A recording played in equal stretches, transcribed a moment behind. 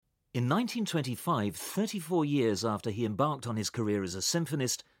In 1925, 34 years after he embarked on his career as a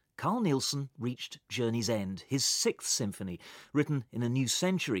symphonist, Carl Nielsen reached Journey's End, his sixth symphony, written in a new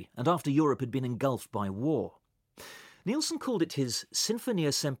century and after Europe had been engulfed by war. Nielsen called it his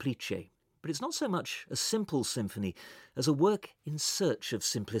Sinfonia semplice, but it's not so much a simple symphony as a work in search of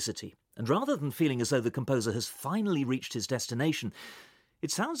simplicity. And rather than feeling as though the composer has finally reached his destination,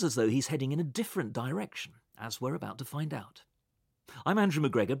 it sounds as though he's heading in a different direction, as we're about to find out. I'm Andrew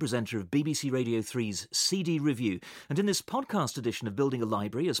McGregor, presenter of BBC Radio 3's CD Review, and in this podcast edition of Building a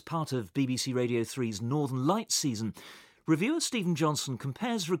Library as part of BBC Radio 3's Northern Lights season, reviewer Stephen Johnson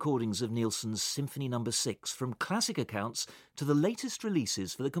compares recordings of Nielsen's Symphony No.6 from classic accounts to the latest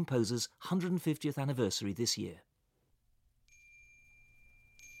releases for the composer's 150th anniversary this year.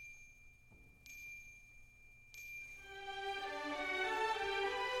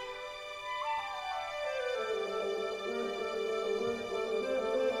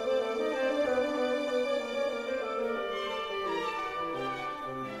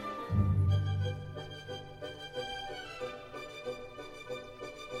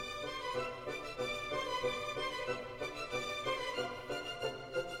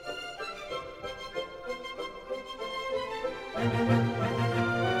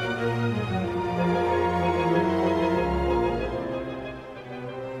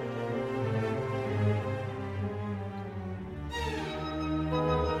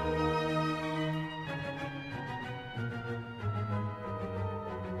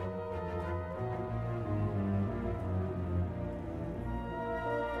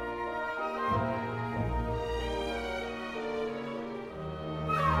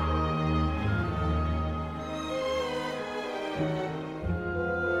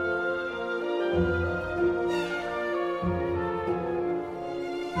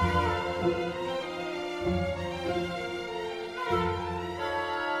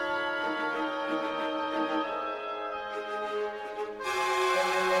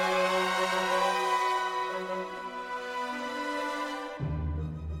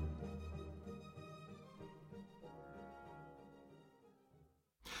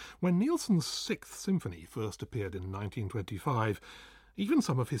 When Nielsen's Sixth Symphony first appeared in 1925, even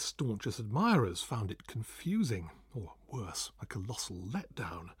some of his staunchest admirers found it confusing, or worse, a colossal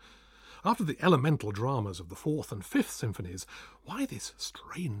letdown. After the elemental dramas of the Fourth and Fifth Symphonies, why this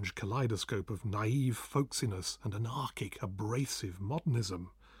strange kaleidoscope of naive folksiness and anarchic, abrasive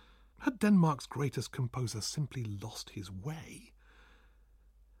modernism? Had Denmark's greatest composer simply lost his way?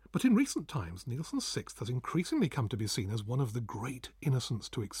 But in recent times, Nielsen's Sixth has increasingly come to be seen as one of the great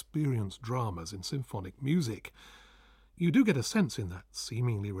innocence-to-experience dramas in symphonic music. You do get a sense in that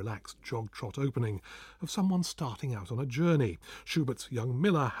seemingly relaxed jog-trot opening of someone starting out on a journey, Schubert's young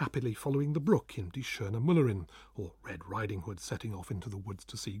miller happily following the brook in Die Schöne Müllerin, or Red Riding Hood setting off into the woods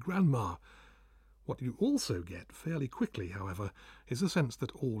to see Grandma. What you also get fairly quickly, however, is a sense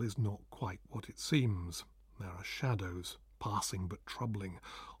that all is not quite what it seems. There are shadows, passing but troubling,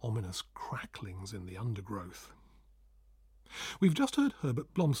 ominous cracklings in the undergrowth. We've just heard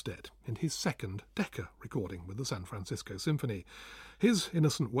Herbert Blomstedt in his second Decca recording with the San Francisco Symphony. His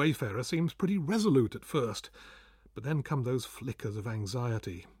innocent wayfarer seems pretty resolute at first, but then come those flickers of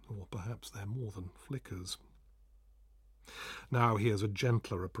anxiety, or perhaps they're more than flickers. Now here's a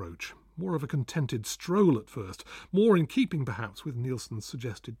gentler approach, more of a contented stroll at first, more in keeping perhaps with Nielsen's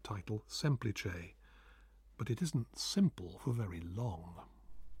suggested title Semplice. But it isn't simple for very long.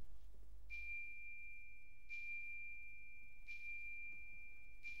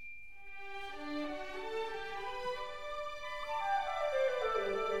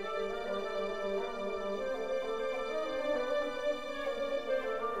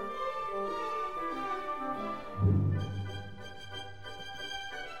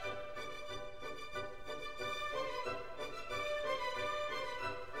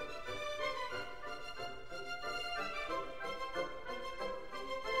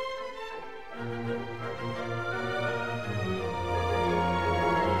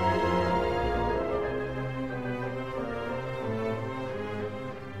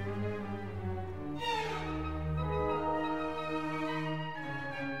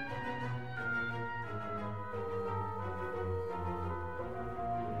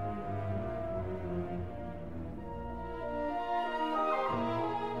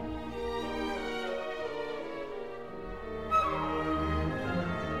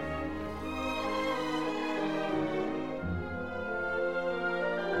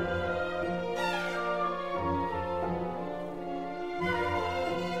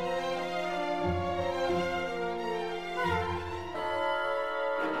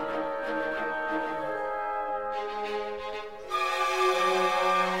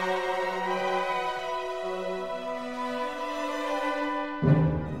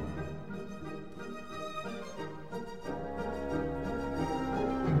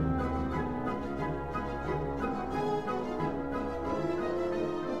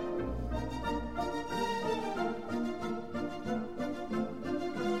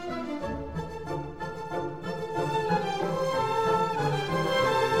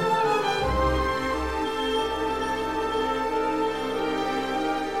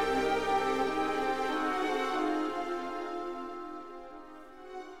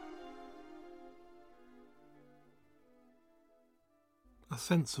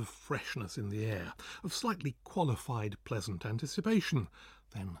 sense of freshness in the air, of slightly qualified pleasant anticipation,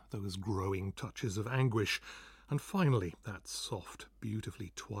 then those growing touches of anguish, and finally that soft,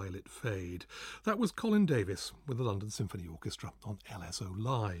 beautifully twilit fade. That was Colin Davis with the London Symphony Orchestra on LSO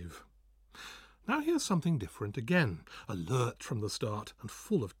Live. Now here's something different again, alert from the start and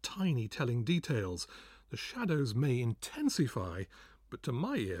full of tiny telling details. The shadows may intensify, but to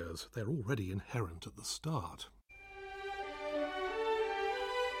my ears they're already inherent at the start.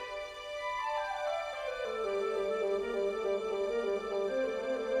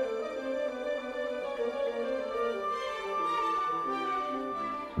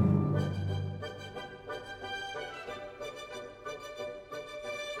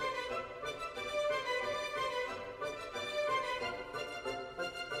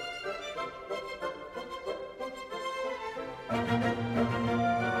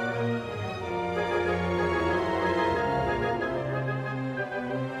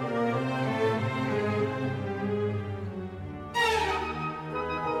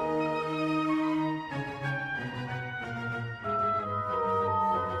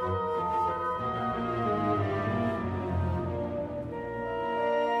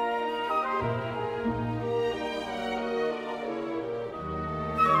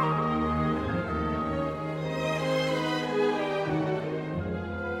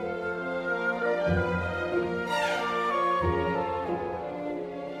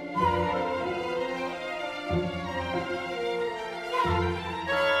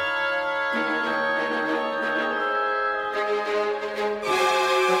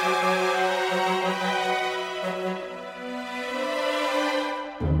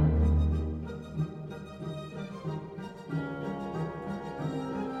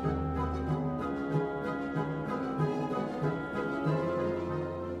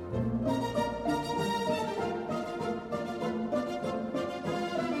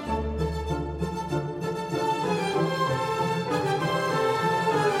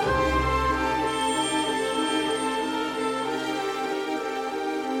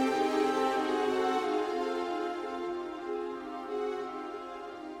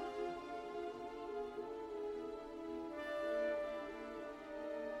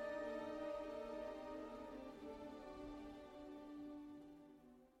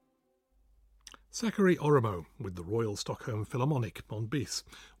 Sakari Oramo with the Royal Stockholm Philharmonic on bis.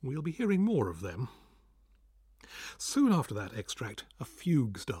 We'll be hearing more of them. Soon after that extract, a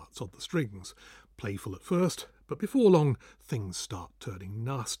fugue starts on the strings. Playful at first, but before long, things start turning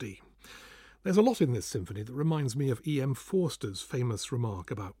nasty. There's a lot in this symphony that reminds me of E.M. Forster's famous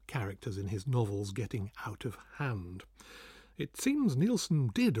remark about characters in his novels getting out of hand. It seems Nielsen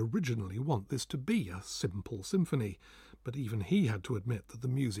did originally want this to be a simple symphony, but even he had to admit that the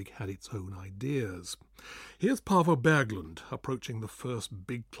music had its own ideas. Here's Paavo Berglund approaching the first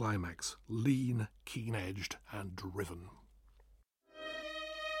big climax, lean, keen-edged and driven.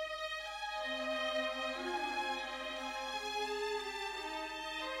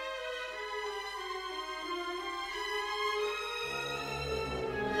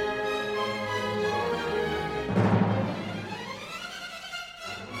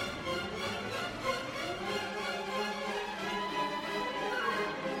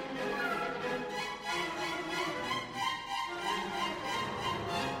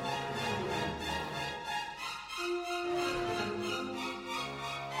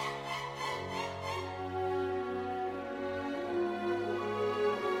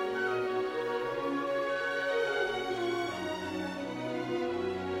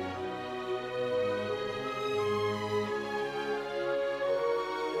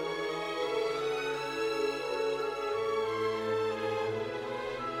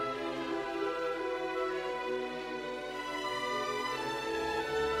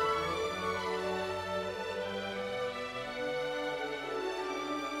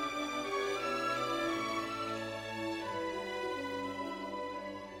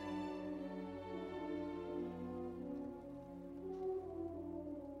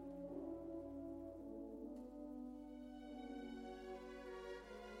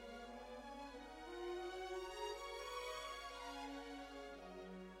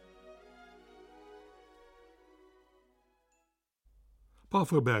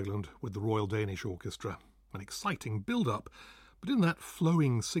 Paavo Berglund with the Royal Danish Orchestra. An exciting build-up, but in that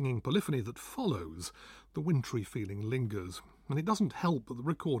flowing singing polyphony that follows, the wintry feeling lingers, and it doesn't help that the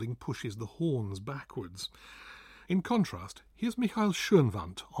recording pushes the horns backwards. In contrast, here's Michael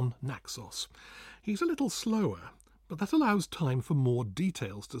Schönwandt on Naxos. He's a little slower, but that allows time for more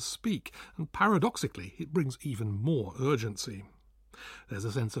details to speak, and paradoxically it brings even more urgency. There's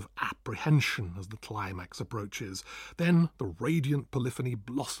a sense of apprehension as the climax approaches. Then the radiant polyphony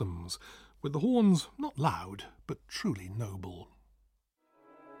blossoms, with the horns not loud, but truly noble.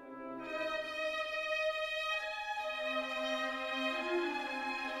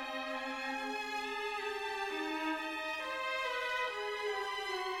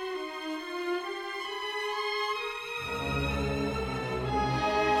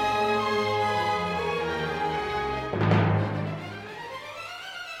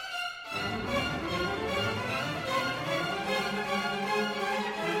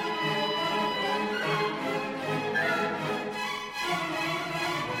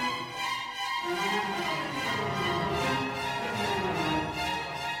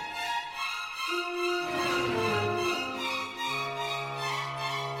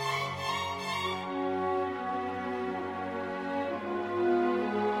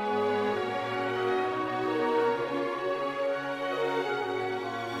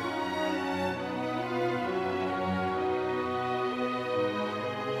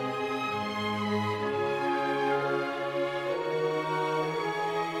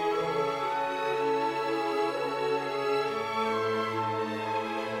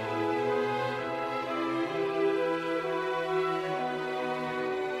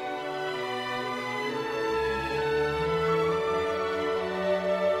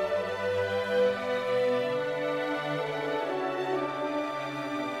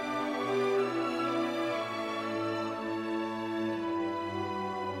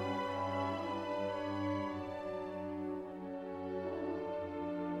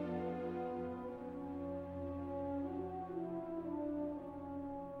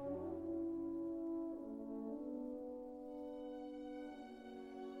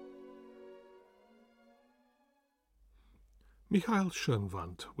 Michael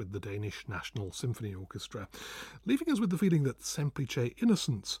Schoenwandt with the Danish National Symphony Orchestra, leaving us with the feeling that semplice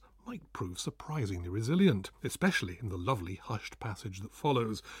innocence might prove surprisingly resilient, especially in the lovely hushed passage that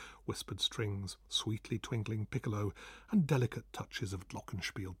follows, whispered strings, sweetly twinkling piccolo, and delicate touches of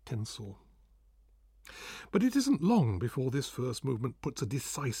glockenspiel tinsel. But it isn't long before this first movement puts a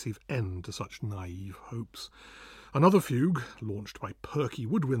decisive end to such naive hopes. Another fugue, launched by perky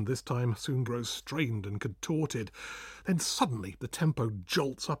woodwind this time, soon grows strained and contorted. Then suddenly the tempo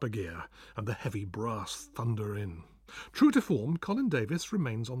jolts up a gear, and the heavy brass thunder in. True to form, Colin Davis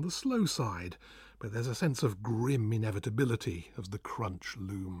remains on the slow side, but there's a sense of grim inevitability as the crunch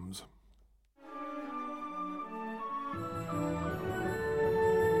looms.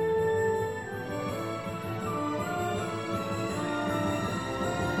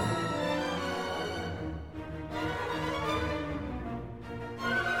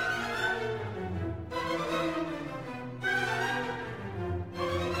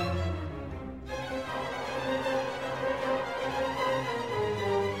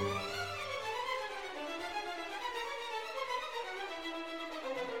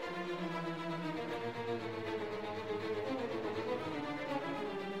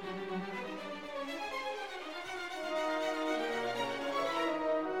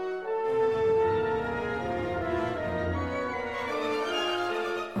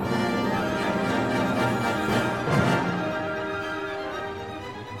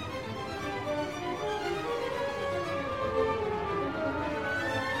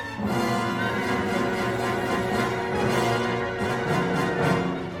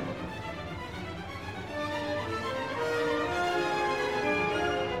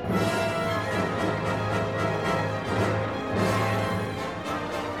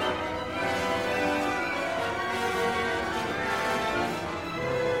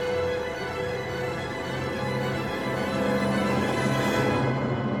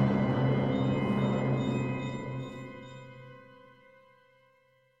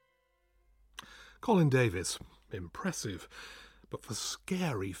 Colin Davis, impressive, but for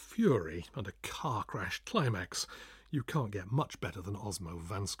scary fury and a car-crash climax, you can't get much better than Osmo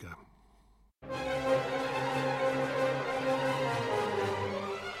Vanska.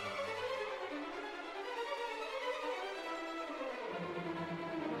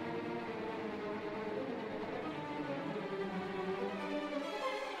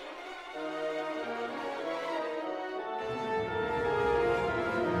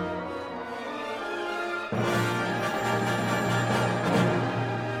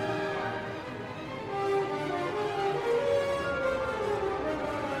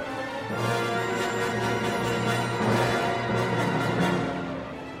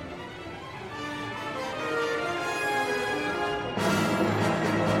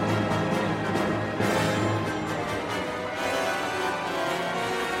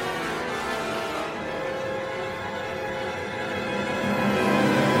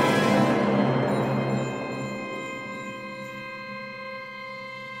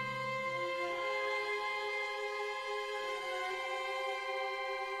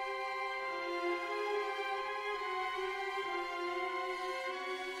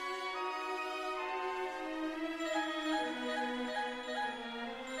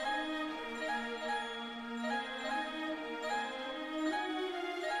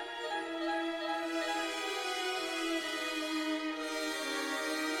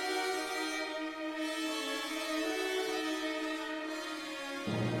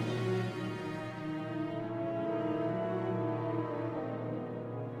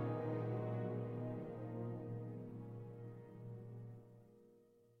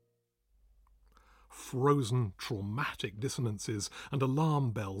 frozen, traumatic dissonances and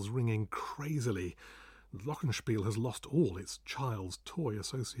alarm bells ringing crazily. Glockenspiel has lost all its child's toy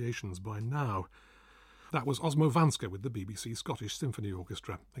associations by now. That was Osmo Vanska with the BBC Scottish Symphony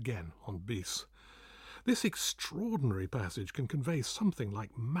Orchestra, again on bis. This extraordinary passage can convey something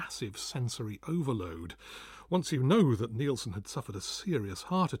like massive sensory overload. Once you know that Nielsen had suffered a serious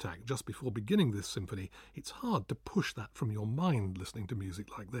heart attack just before beginning this symphony, it's hard to push that from your mind listening to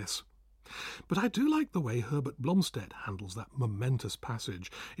music like this. But I do like the way Herbert Blomstedt handles that momentous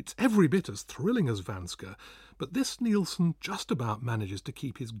passage. It's every bit as thrilling as Vanska, but this Nielsen just about manages to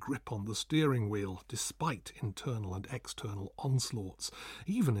keep his grip on the steering wheel, despite internal and external onslaughts,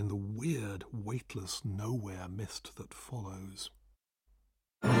 even in the weird, weightless nowhere mist that follows.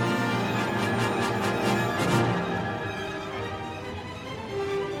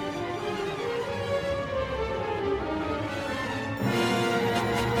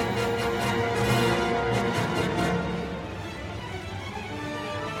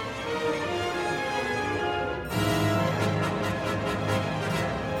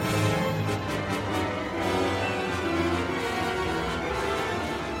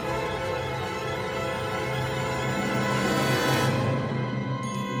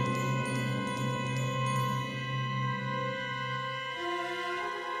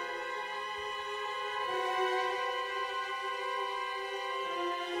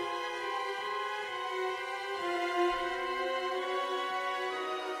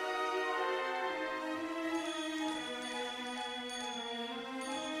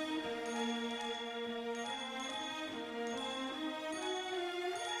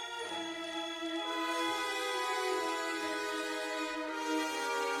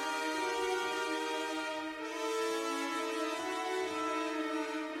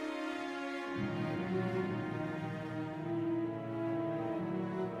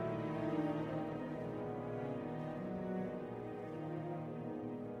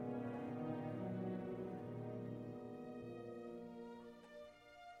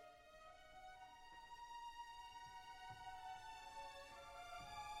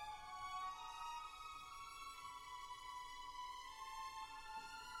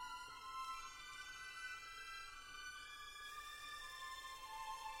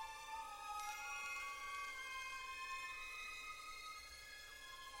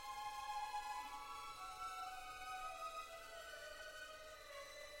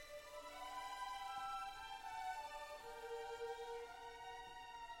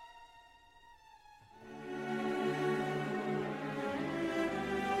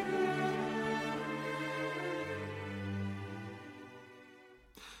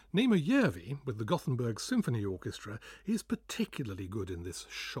 Nima Järvi, with the Gothenburg Symphony Orchestra, is particularly good in this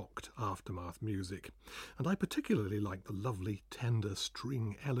shocked aftermath music, and I particularly like the lovely, tender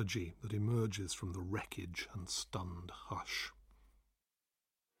string elegy that emerges from the wreckage and stunned hush.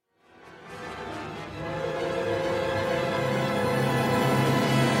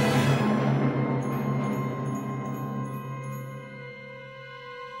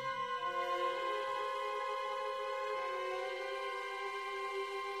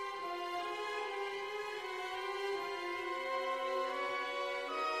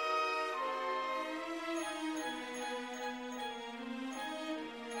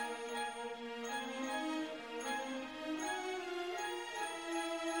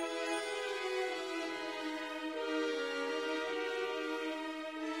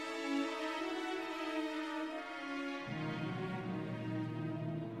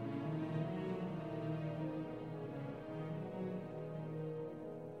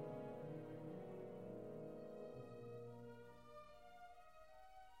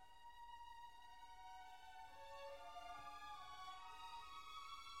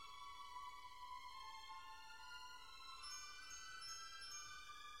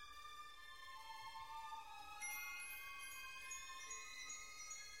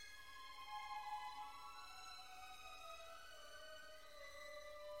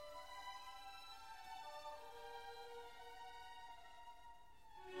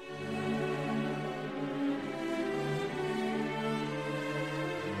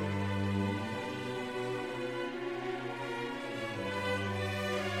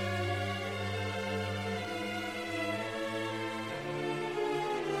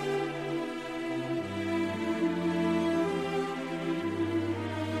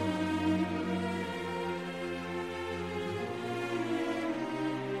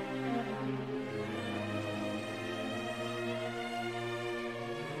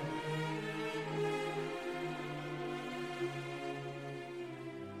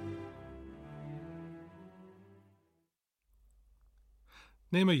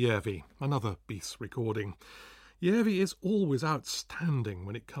 Järvi, another Bis recording. Järvi is always outstanding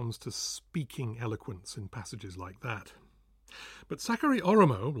when it comes to speaking eloquence in passages like that. But Sakari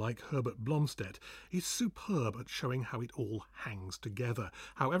Oromo, like Herbert Blomstedt, is superb at showing how it all hangs together,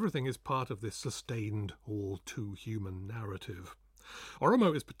 how everything is part of this sustained, all-too-human narrative.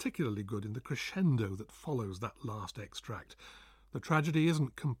 Oromo is particularly good in the crescendo that follows that last extract. The tragedy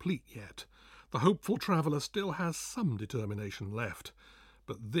isn't complete yet. The hopeful traveller still has some determination left.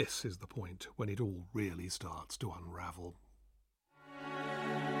 But this is the point when it all really starts to unravel.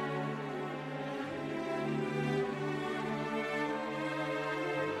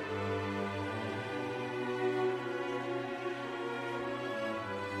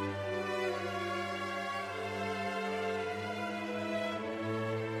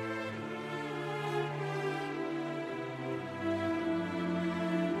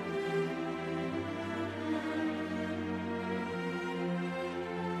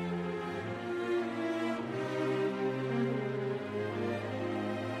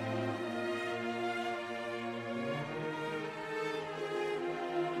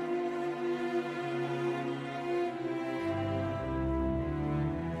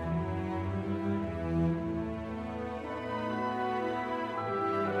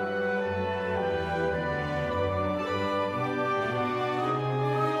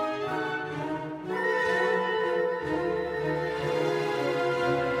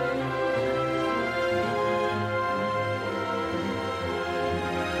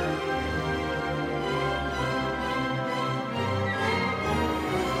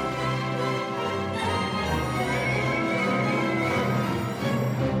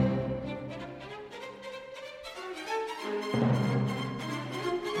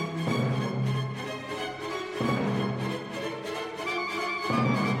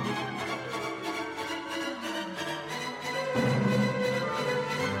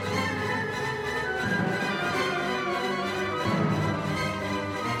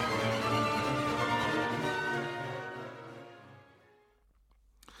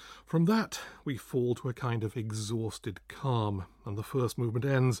 From that, we fall to a kind of exhausted calm, and the first movement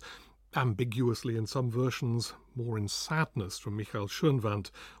ends, ambiguously in some versions, more in sadness from Michael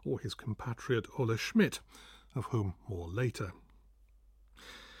Schönwandt or his compatriot Ole Schmidt, of whom more later.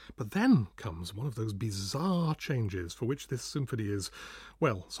 But then comes one of those bizarre changes for which this symphony is,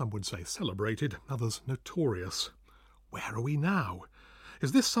 well, some would say celebrated, others notorious. Where are we now?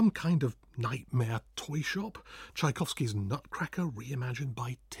 Is this some kind of nightmare toy shop? Tchaikovsky's Nutcracker reimagined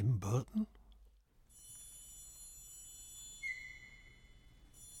by Tim Burton?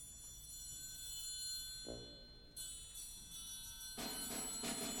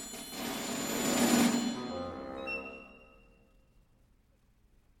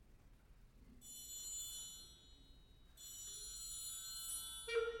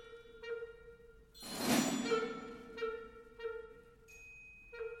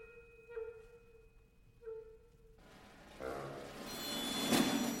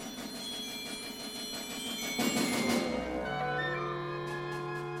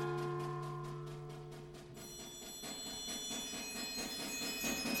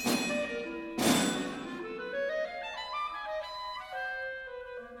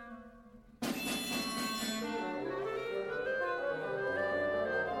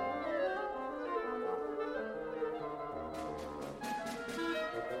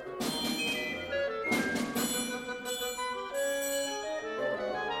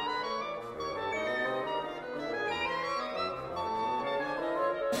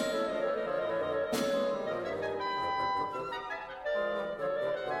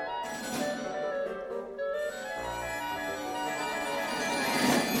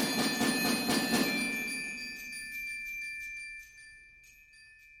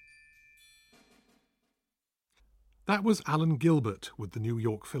 That was Alan Gilbert with the New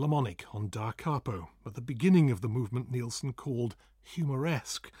York Philharmonic on Da Capo, at the beginning of the movement Nielsen called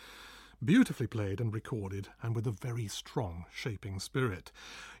humoresque. Beautifully played and recorded, and with a very strong shaping spirit.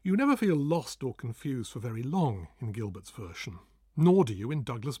 You never feel lost or confused for very long in Gilbert's version. Nor do you in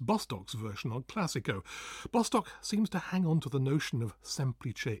Douglas Bostock's version on Classico. Bostock seems to hang on to the notion of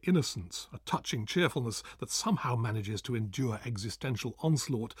semplice innocence, a touching cheerfulness that somehow manages to endure existential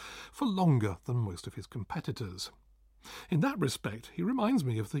onslaught for longer than most of his competitors. In that respect, he reminds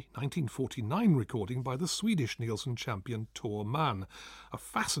me of the 1949 recording by the Swedish Nielsen champion Tor Mann, a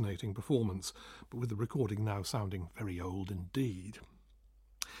fascinating performance, but with the recording now sounding very old indeed.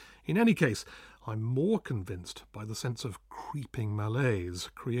 In any case, I'm more convinced by the sense of creeping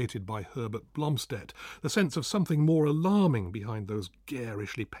malaise created by Herbert Blomstedt, the sense of something more alarming behind those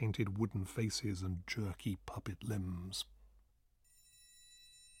garishly painted wooden faces and jerky puppet limbs.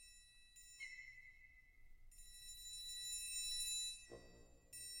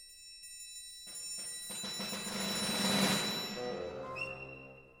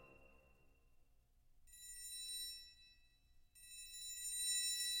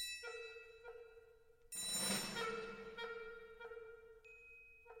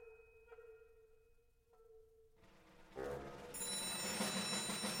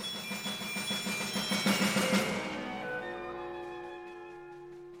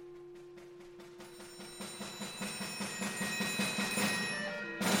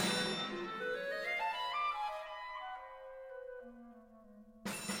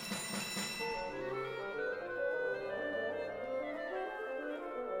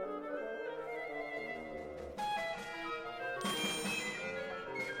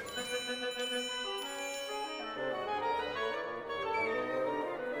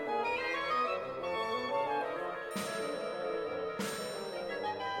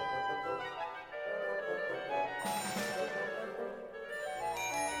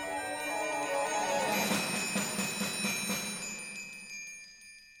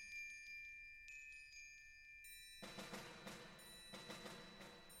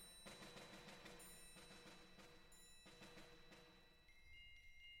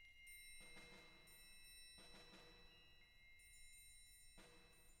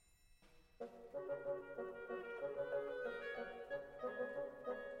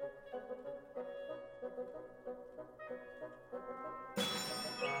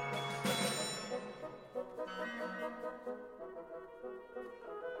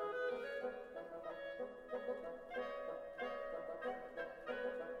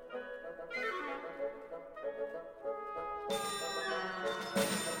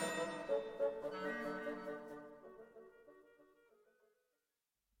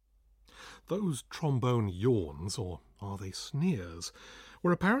 Those trombone yawns, or are they sneers,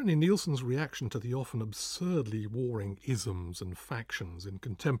 were apparently Nielsen's reaction to the often absurdly warring isms and factions in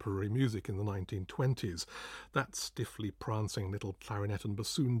contemporary music in the 1920s. That stiffly prancing little clarinet and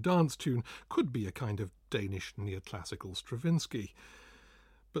bassoon dance tune could be a kind of Danish neoclassical Stravinsky.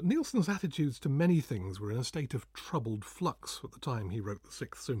 But Nielsen's attitudes to many things were in a state of troubled flux at the time he wrote the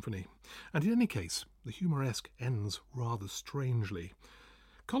Sixth Symphony, and in any case, the humoresque ends rather strangely.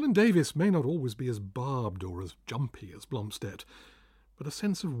 Colin Davis may not always be as barbed or as jumpy as Blomstedt, but a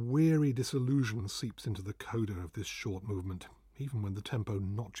sense of weary disillusion seeps into the coda of this short movement, even when the tempo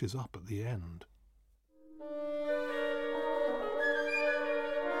notches up at the end.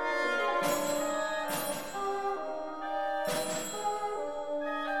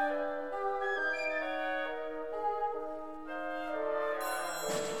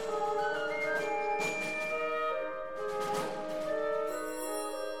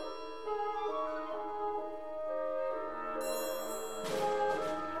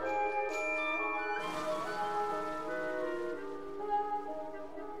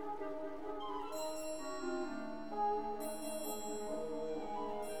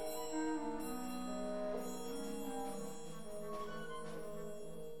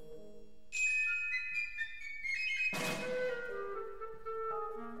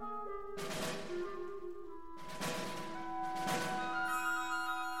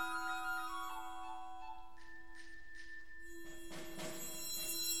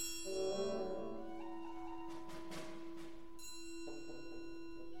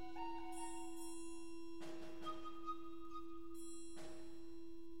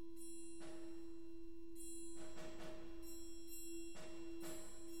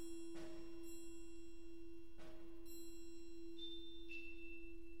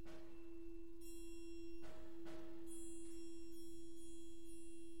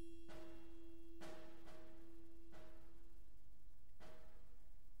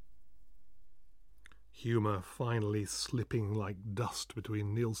 Humour finally slipping like dust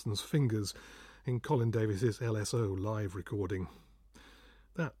between Nielsen's fingers in Colin Davis's LSO live recording.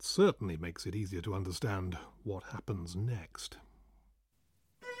 That certainly makes it easier to understand what happens next.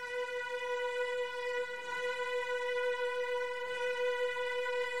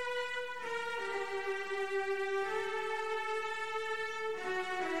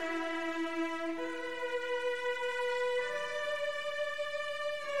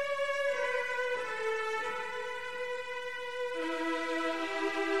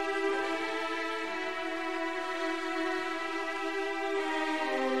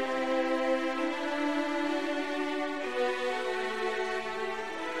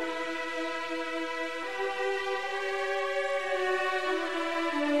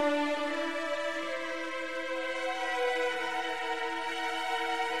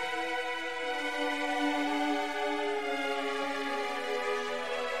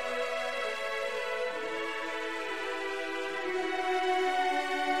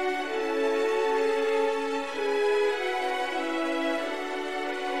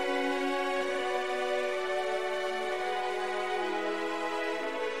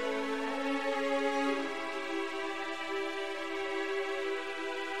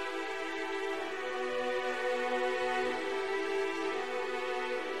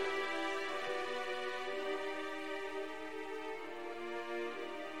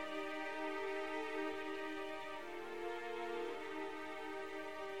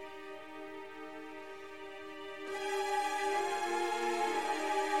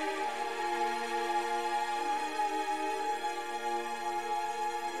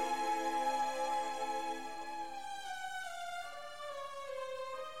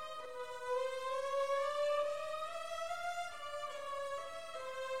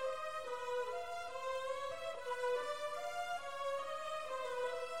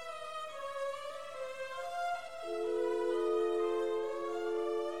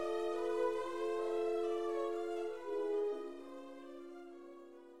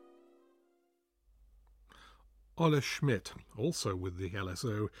 Olle Schmidt, also with the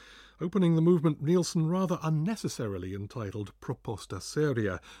LSO, opening the movement Nielsen rather unnecessarily entitled Proposta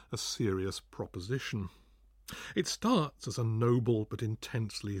Seria, a serious proposition. It starts as a noble but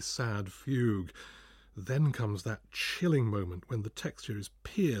intensely sad fugue. Then comes that chilling moment when the texture is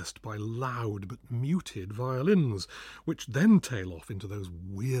pierced by loud but muted violins, which then tail off into those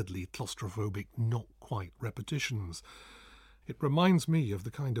weirdly claustrophobic not-quite repetitions. It reminds me of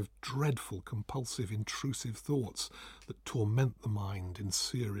the kind of dreadful, compulsive, intrusive thoughts that torment the mind in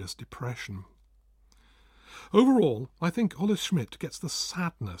serious depression. Overall, I think Olle Schmidt gets the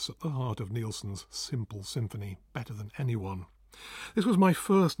sadness at the heart of Nielsen's simple symphony better than anyone. This was my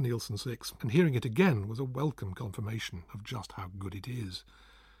first Nielsen 6, and hearing it again was a welcome confirmation of just how good it is.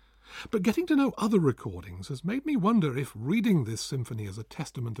 But getting to know other recordings has made me wonder if reading this symphony as a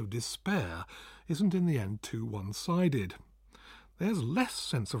testament of despair isn't in the end too one-sided. There's less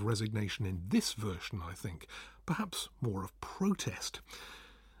sense of resignation in this version, I think, perhaps more of protest.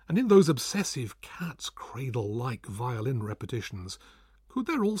 And in those obsessive cat's cradle-like violin repetitions, could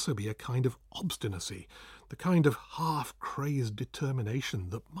there also be a kind of obstinacy, the kind of half-crazed determination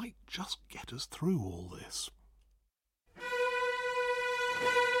that might just get us through all this?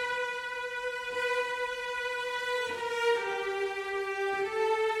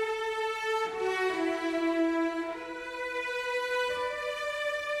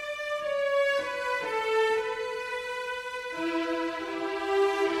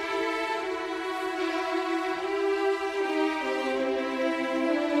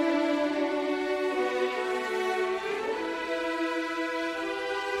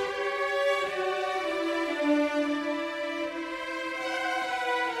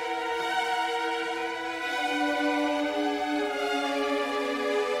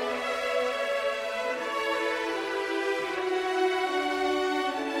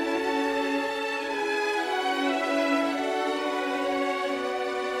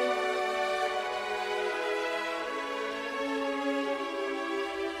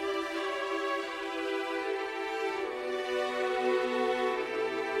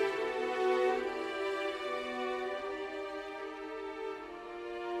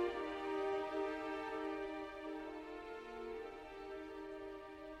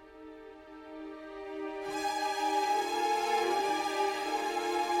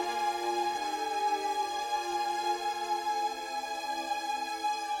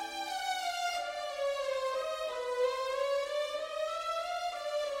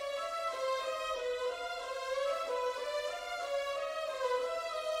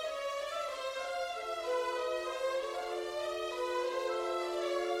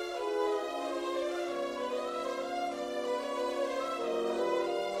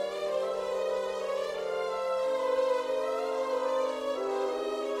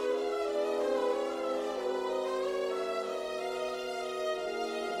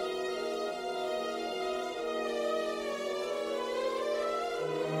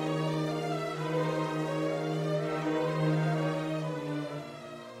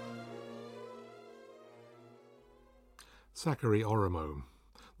 Zachary Oromo.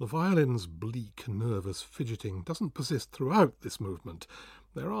 The violin's bleak, nervous fidgeting doesn't persist throughout this movement.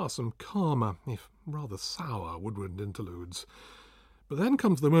 There are some calmer, if rather sour, woodwind interludes. But then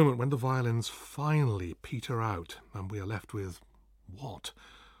comes the moment when the violins finally peter out, and we are left with what?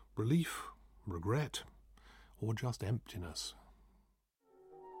 Relief, regret, or just emptiness?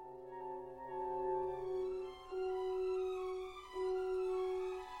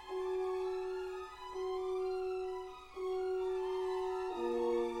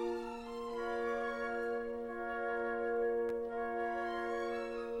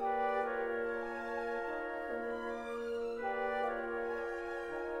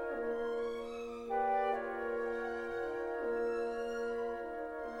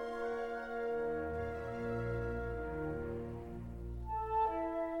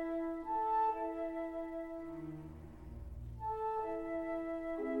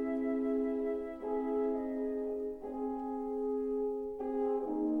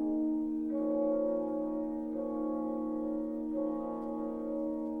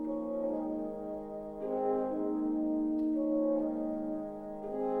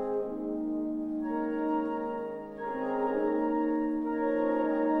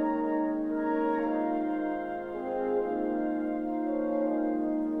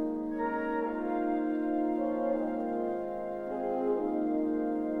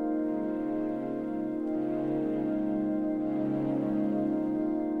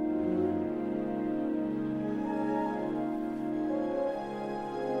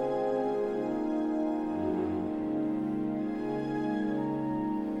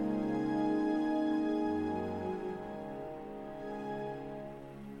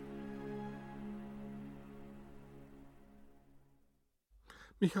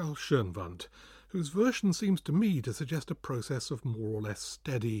 Michael Schoenwand, whose version seems to me to suggest a process of more or less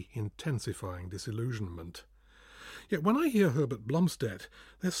steady, intensifying disillusionment. Yet when I hear Herbert Blomstedt,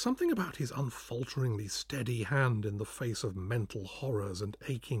 there's something about his unfalteringly steady hand in the face of mental horrors and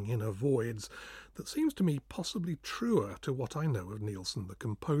aching inner voids that seems to me possibly truer to what I know of Nielsen the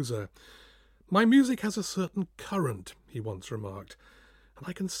composer. "My music has a certain current," he once remarked, and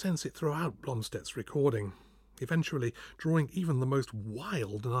I can sense it throughout Blomstedt's recording, eventually drawing even the most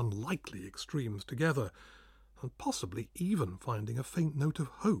wild and unlikely extremes together, and possibly even finding a faint note of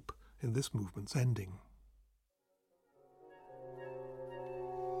hope in this movement's ending.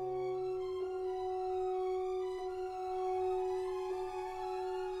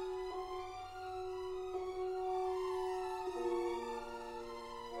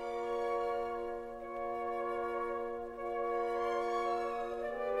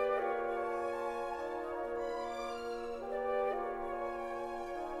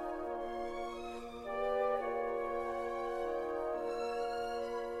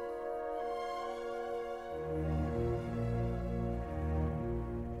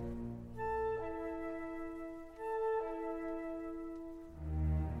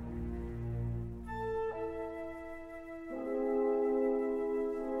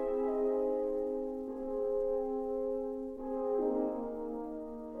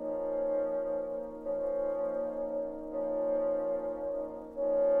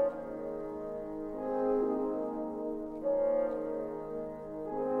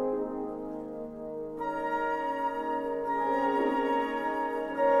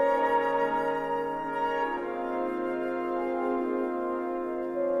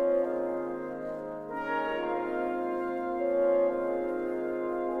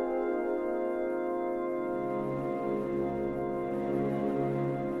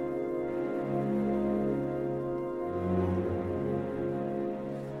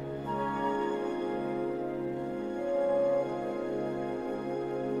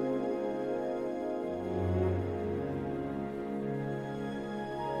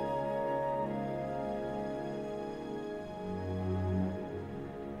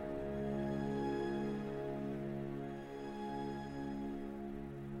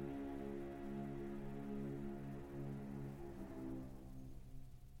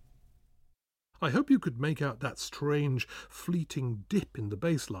 I hope you could make out that strange, fleeting dip in the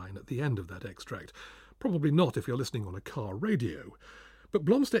bass line at the end of that extract. Probably not if you're listening on a car radio. But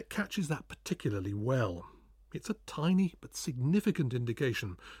Blomstedt catches that particularly well. It's a tiny but significant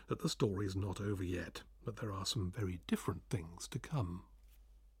indication that the story is not over yet, that there are some very different things to come.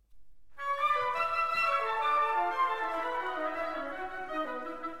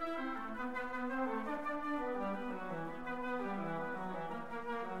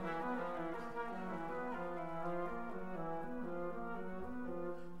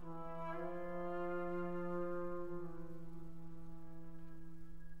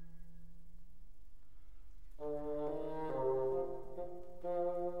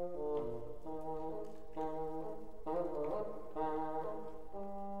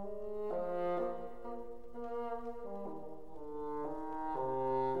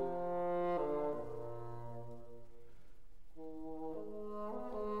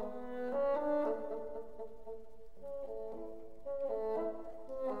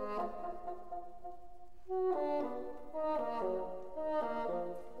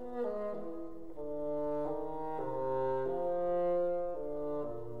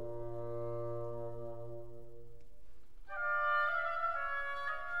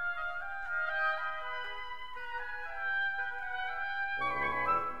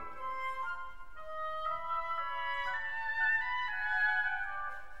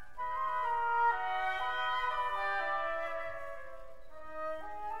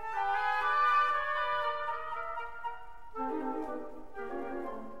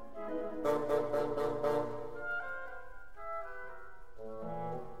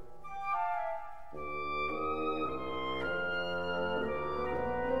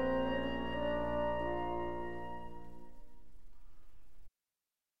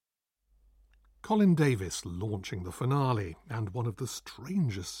 Colin Davis launching the finale, and one of the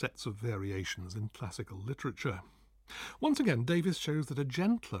strangest sets of variations in classical literature. Once again, Davis shows that a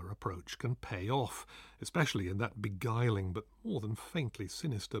gentler approach can pay off, especially in that beguiling but more than faintly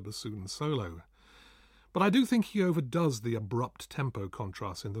sinister bassoon solo. But I do think he overdoes the abrupt tempo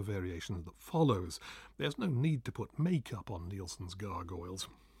contrast in the variation that follows. There's no need to put makeup on Nielsen's gargoyles.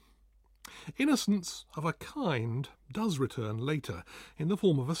 Innocence of a kind does return later in the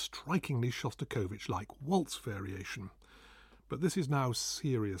form of a strikingly Shostakovich-like waltz variation. But this is now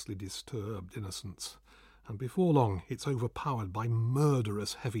seriously disturbed innocence, and before long it's overpowered by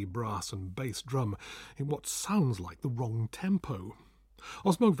murderous heavy brass and bass drum in what sounds like the wrong tempo.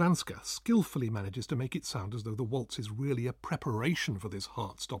 Osmo Vanska skillfully manages to make it sound as though the waltz is really a preparation for this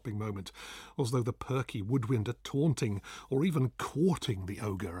heart-stopping moment, or as though the perky woodwind are taunting or even courting the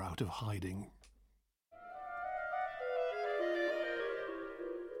ogre out of hiding.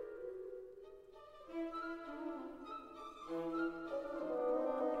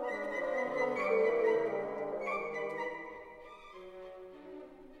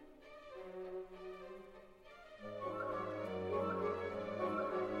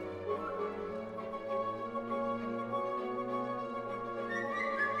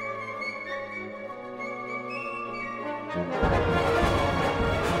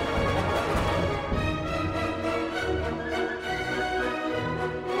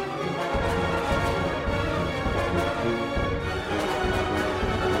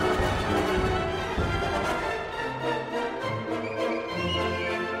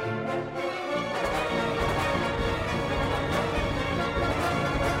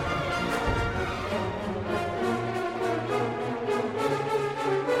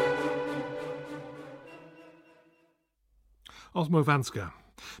 Osmovanska.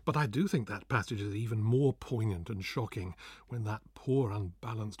 But I do think that passage is even more poignant and shocking when that poor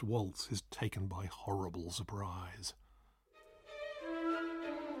unbalanced waltz is taken by horrible surprise.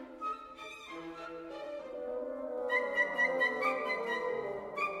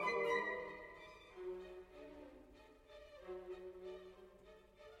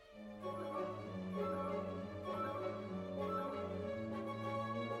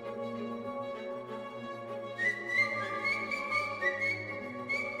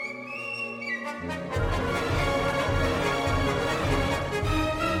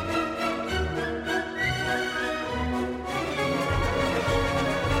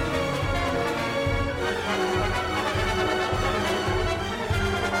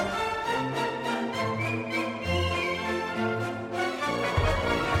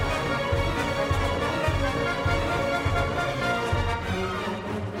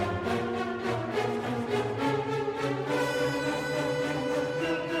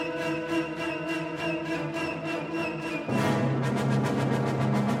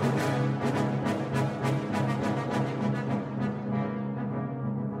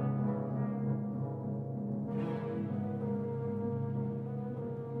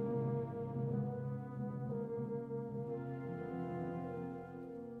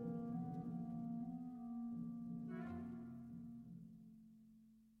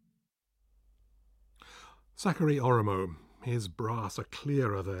 Zachary Oromo. His brass are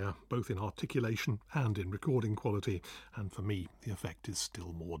clearer there, both in articulation and in recording quality, and for me the effect is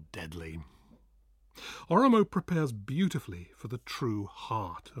still more deadly. Oromo prepares beautifully for the true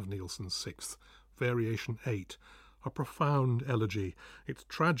heart of Nielsen's Sixth, Variation 8, a profound elegy, its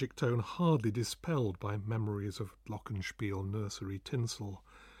tragic tone hardly dispelled by memories of glockenspiel nursery tinsel.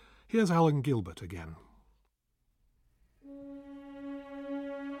 Here's Alan Gilbert again.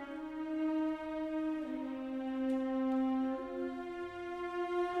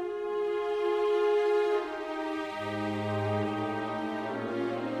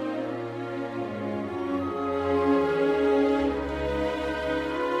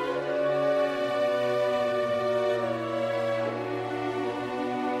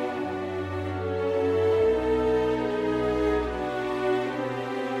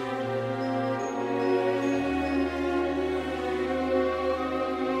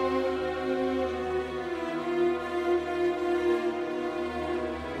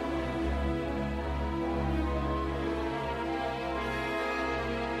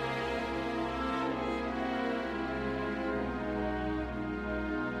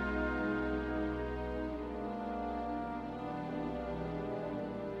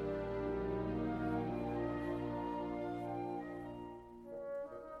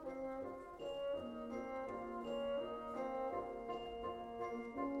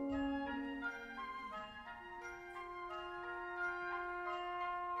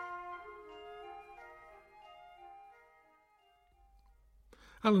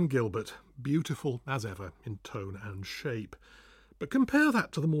 Alan Gilbert, beautiful as ever in tone and shape. But compare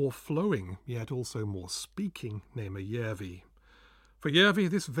that to the more flowing, yet also more speaking, Nema Järvi. For Järvi,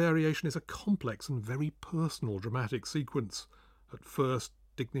 this variation is a complex and very personal dramatic sequence. At first,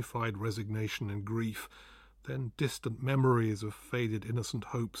 dignified resignation and grief, then distant memories of faded innocent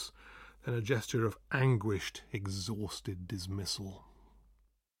hopes, then a gesture of anguished, exhausted dismissal.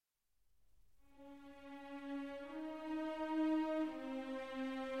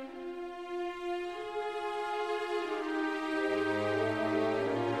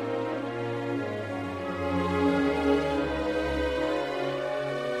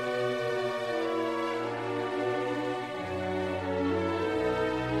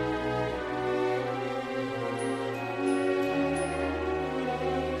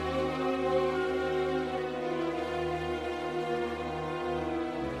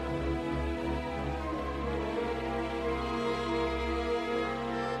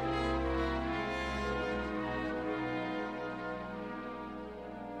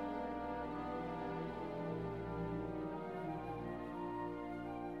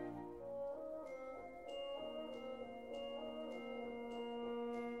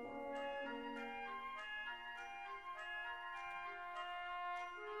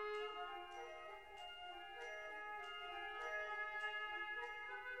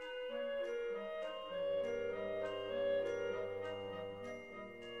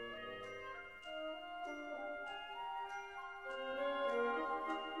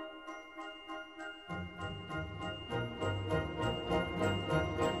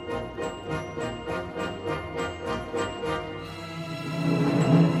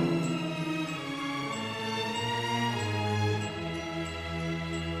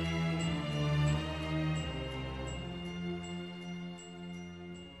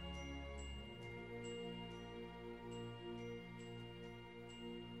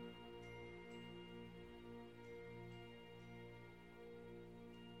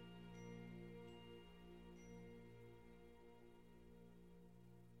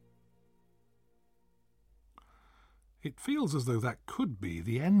 It feels as though that could be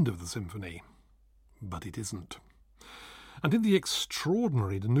the end of the symphony, but it isn't. And in the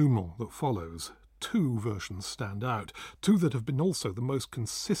extraordinary denouement that follows, two versions stand out, two that have been also the most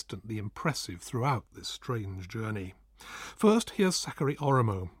consistently impressive throughout this strange journey. First, here's Sakari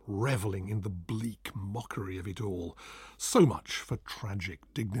Oromo, revelling in the bleak mockery of it all. So much for tragic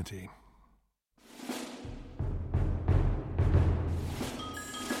dignity.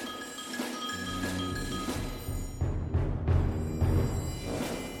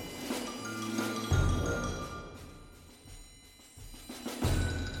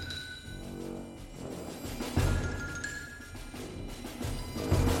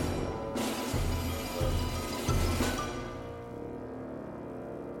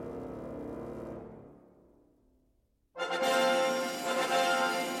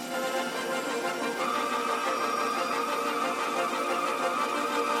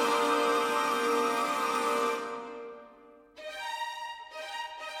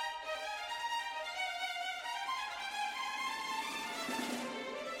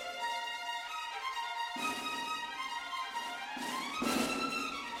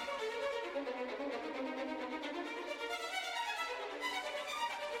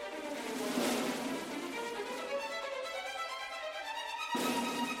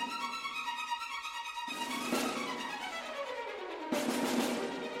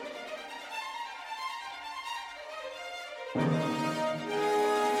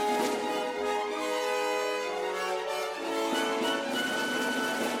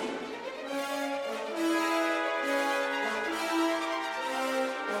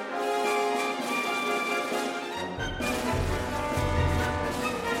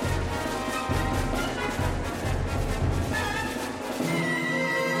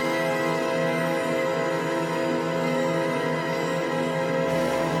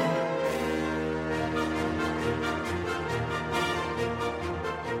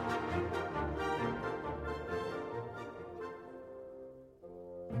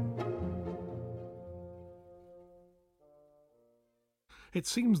 It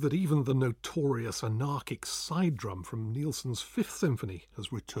seems that even the notorious anarchic side drum from Nielsen's Fifth Symphony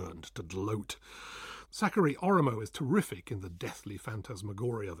has returned to gloat. Sakari Oromo is terrific in the deathly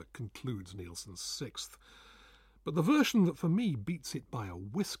phantasmagoria that concludes Nielsen's Sixth. But the version that for me beats it by a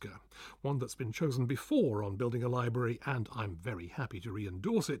whisker, one that's been chosen before on Building a Library, and I'm very happy to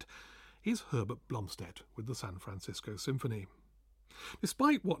re-endorse it, is Herbert Blomstedt with the San Francisco Symphony.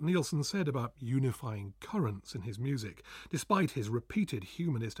 Despite what Nielsen said about unifying currents in his music, despite his repeated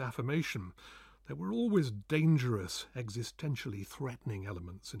humanist affirmation, there were always dangerous, existentially threatening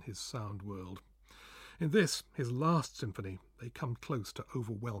elements in his sound world. In this, his last symphony, they come close to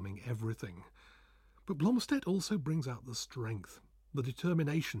overwhelming everything. But Blomstedt also brings out the strength, the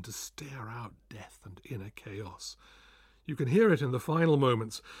determination to stare out death and inner chaos. You can hear it in the final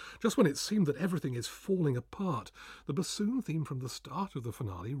moments, just when it seemed that everything is falling apart. The bassoon theme from the start of the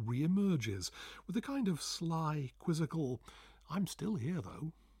finale re-emerges, with a kind of sly, quizzical, "I'm still here,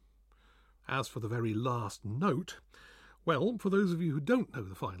 though." As for the very last note, well, for those of you who don't know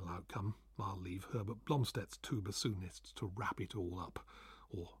the final outcome, I'll leave Herbert Blomstedt's two bassoonists to wrap it all up,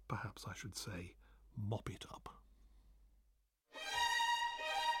 or perhaps I should say, mop it up.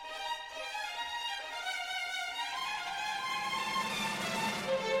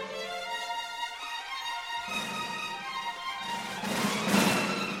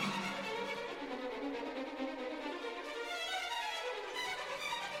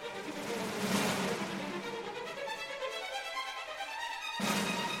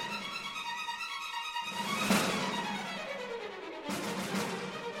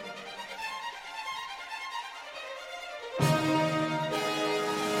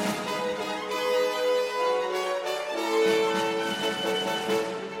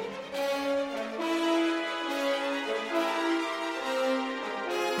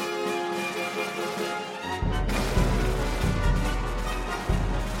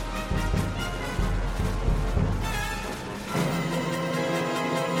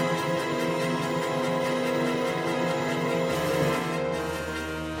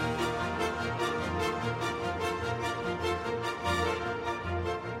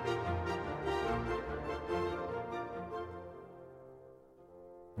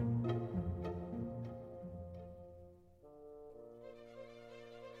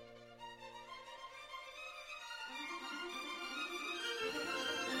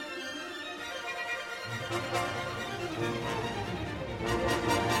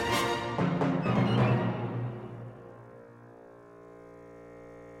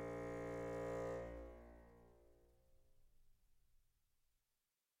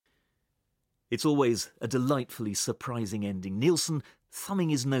 It's always a delightfully surprising ending. Nielsen thumbing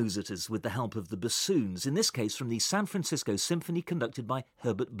his nose at us with the help of the bassoons, in this case from the San Francisco Symphony conducted by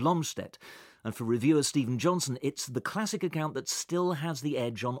Herbert Blomstedt. And for reviewer Stephen Johnson, it's the classic account that still has the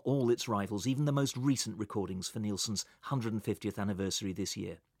edge on all its rivals, even the most recent recordings for Nielsen's 150th anniversary this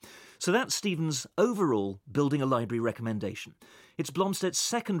year. So that's Stephen's overall Building a Library recommendation. It's Blomstedt's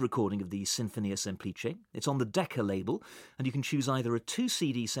second recording of the Sinfonia semplice. It's on the Decca label, and you can choose either a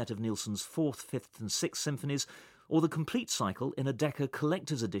 2-CD set of Nielsen's 4th, 5th and 6th symphonies, or the complete cycle in a Decca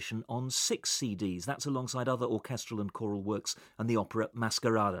collector's edition on 6 CDs. That's alongside other orchestral and choral works and the opera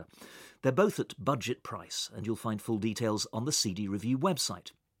Masquerada. They're both at budget price, and you'll find full details on the CD Review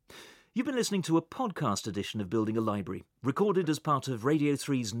website. You've been listening to a podcast edition of Building a Library, recorded as part of Radio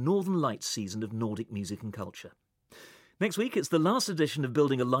 3's Northern Lights season of Nordic music and culture. Next week, it's the last edition of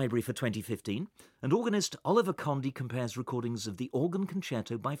Building a Library for 2015, and organist Oliver Condy compares recordings of the Organ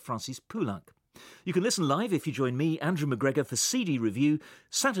Concerto by Francis Poulenc. You can listen live if you join me, Andrew McGregor, for CD Review,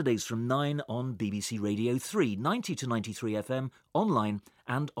 Saturdays from 9 on BBC Radio 3, 90 to 93 FM, online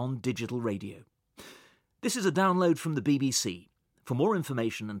and on digital radio. This is a download from the BBC. For more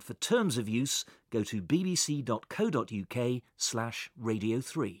information and for terms of use, go to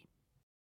bbc.co.uk/radio3.